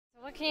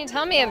What can you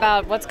tell me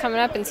about what's coming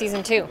up in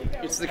season 2?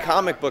 It's the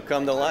comic book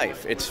come to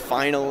life. It's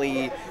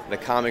finally the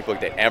comic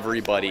book that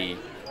everybody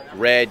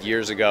read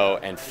years ago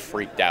and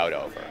freaked out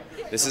over.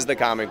 This is the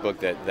comic book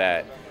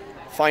that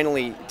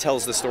finally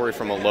tells the story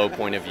from a low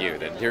point of view.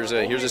 That here's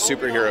a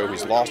superhero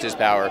who's lost his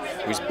power,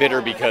 who's bitter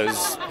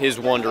because his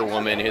Wonder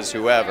Woman, his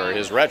whoever,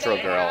 his Retro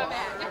Girl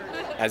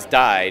has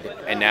died,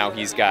 and now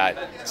he's got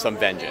some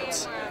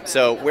vengeance.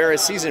 So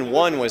whereas season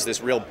 1 was this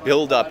real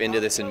build-up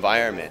into this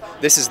environment,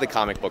 this is the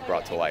comic book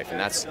brought to life, and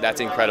that's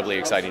incredibly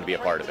exciting to be a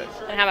part of it.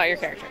 And how about your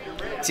character?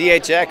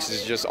 THX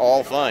is just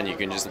all fun. You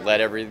can just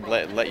let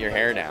your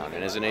hair down,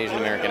 and as an Asian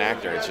American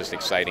actor, it's just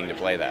exciting to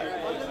play that.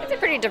 It's a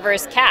pretty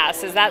diverse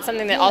cast. Is that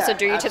something that also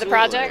drew you to the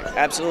project?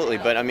 Absolutely,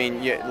 but I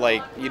mean,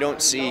 you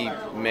don't see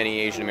many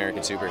Asian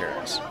American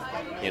superheroes.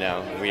 You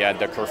know, we had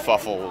the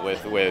kerfuffle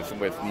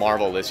with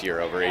Marvel this year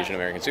over Asian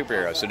American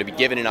superheroes. So to be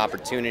given an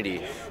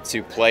opportunity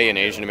to play an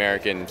Asian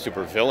American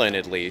supervillain,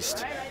 at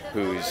least,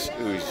 who's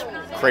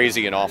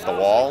crazy and off the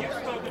wall,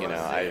 you know,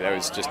 that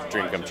was just a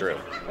dream come true.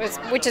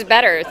 Which is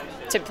better,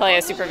 to play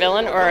a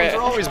supervillain or? Villains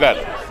are always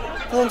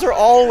better. Villains are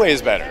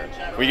always better.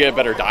 We get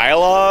better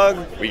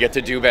dialogue. We get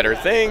to do better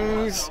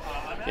things.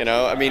 You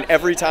know, I mean,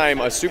 every time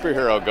a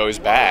superhero goes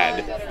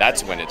bad,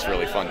 that's when it's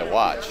really fun to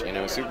watch. You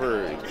know,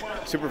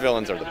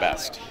 supervillains are the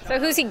best. So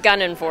who's he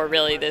gunning for,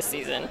 really, this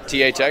season?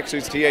 THX,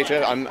 who's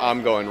THX?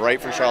 I'm going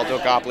right for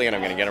Charlotte Copley, and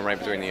I'm going to get him right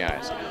between the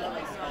eyes.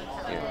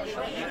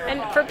 Yeah.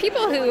 And for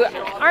people who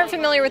aren't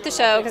familiar with the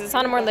show, because it's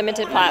on a more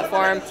limited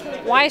platform,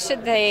 why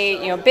should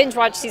they, binge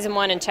watch season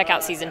 1 and check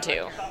out season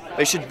 2?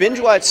 They should binge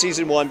watch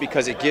season 1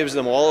 because it gives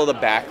them all of the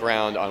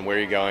background on where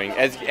you're going.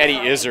 As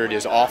Eddie Izzard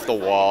is off the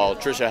wall,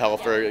 Tricia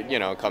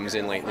Helfer, comes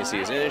in late in the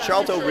season, and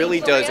Charlton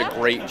really does a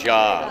great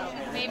job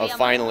of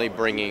finally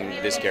bringing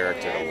this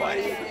character to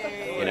life.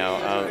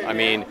 I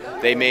mean,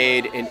 they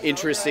made an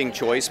interesting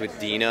choice with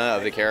Dina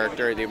of the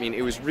character. I mean,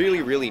 it was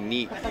really, really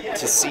neat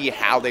to see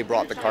how they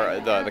brought the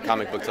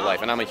comic book to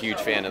life. And I'm a huge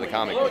fan of the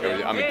comic book.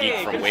 I'm a geek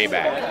from way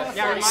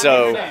back.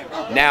 So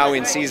now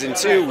in season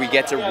 2, we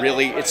get to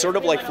really, it's sort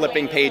of like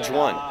flipping page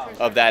 1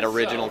 of that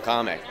original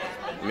comic.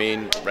 I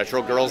mean,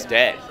 Retro Girl's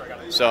dead.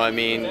 So, I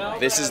mean,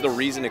 this is the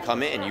reason to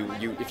come in.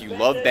 If you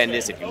love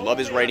Bendis, if you love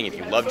his writing, if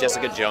you love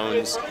Jessica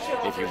Jones,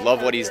 if you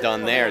love what he's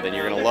done there, then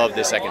you're going to love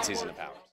this second season of Power.